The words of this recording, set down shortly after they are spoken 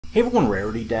Hey everyone,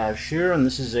 Rarity Dash here, and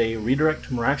this is a redirect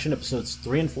to Reaction episodes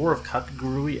 3 and 4 of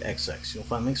Kakegurui XX. You'll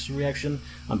find links to the reaction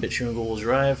on BitChute and Google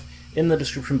Drive in the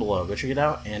description below. Go check it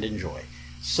out and enjoy.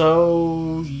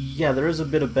 So, yeah, there is a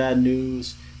bit of bad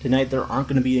news. Tonight there aren't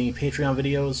going to be any Patreon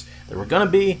videos. There were going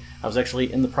to be. I was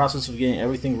actually in the process of getting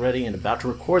everything ready and about to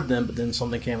record them, but then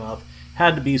something came up.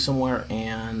 Had to be somewhere,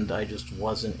 and I just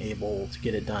wasn't able to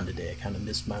get it done today. I kind of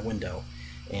missed my window.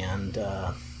 And,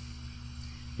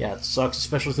 yeah, it sucks,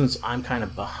 especially since I'm kind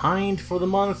of behind for the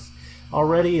month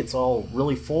already. It's all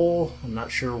really full. I'm not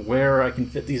sure where I can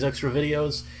fit these extra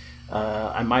videos.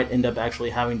 I might end up actually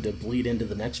having to bleed into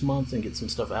the next month and get some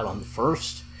stuff out on the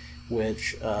 1st,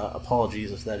 which,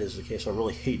 apologies if that is the case. I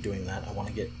really hate doing that. I want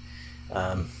to get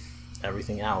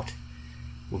everything out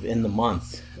within the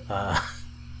month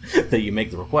that you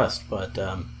make the request, but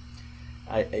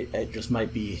it just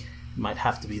might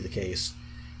have to be the case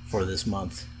for this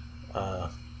month.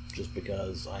 Just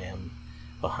because I am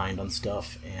behind on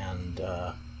stuff, and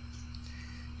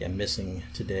yeah, missing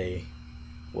today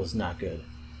was not good.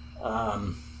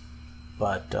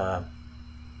 But I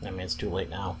mean, it's too late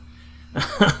now.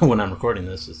 When I'm recording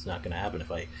this, it's not going to happen. If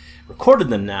I recorded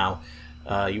them now,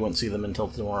 you wouldn't see them until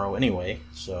tomorrow anyway,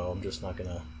 so I'm just not going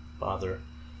to bother.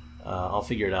 I'll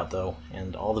figure it out though,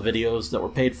 and all the videos that were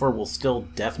paid for will still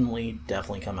definitely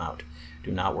come out.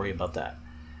 Do not worry about that.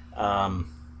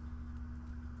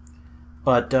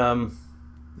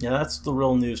 Yeah, that's the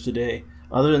real news today.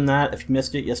 Other than that, if you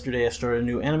missed it, yesterday I started a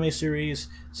new anime series,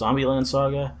 Zombieland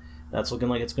Saga. That's looking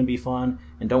like it's going to be fun.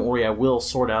 And don't worry, I will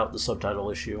sort out the subtitle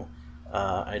issue.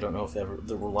 I don't know if there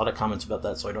were a lot of comments about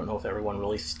that, so I don't know if everyone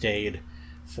really stayed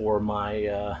for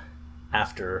my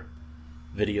after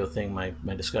video thing,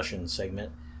 my discussion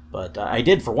segment. But I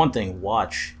did, for one thing,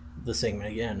 watch the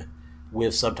segment again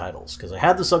with subtitles, because I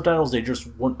had the subtitles. They just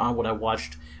weren't on what I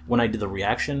watched when I did the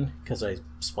reaction, because I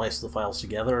spliced the files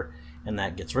together and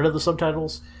that gets rid of the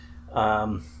subtitles.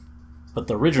 But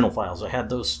the original files, I had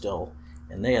those still,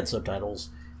 and they had subtitles,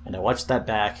 and I watched that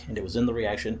back and it was in the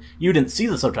reaction. You didn't see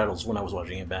the subtitles when I was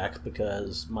watching it back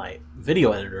because my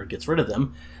video editor gets rid of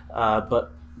them,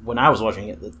 but when I was watching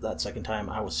it that second time,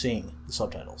 I was seeing the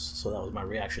subtitles, so that was my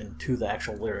reaction to the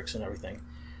actual lyrics and everything.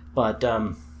 But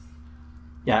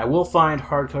yeah, I will find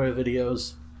hardcover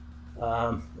videos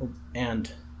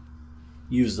and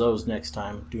use those next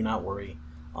time. Do not worry.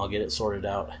 I'll get it sorted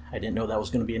out. I didn't know that was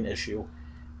going to be an issue,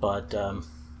 but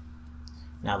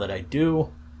now that I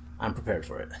do, I'm prepared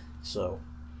for it. So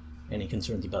any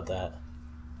concerns about that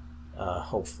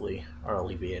hopefully are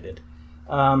alleviated.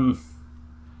 But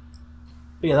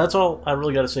yeah, that's all I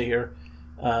really got to say here.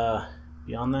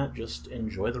 Beyond that, just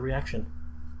enjoy the reaction.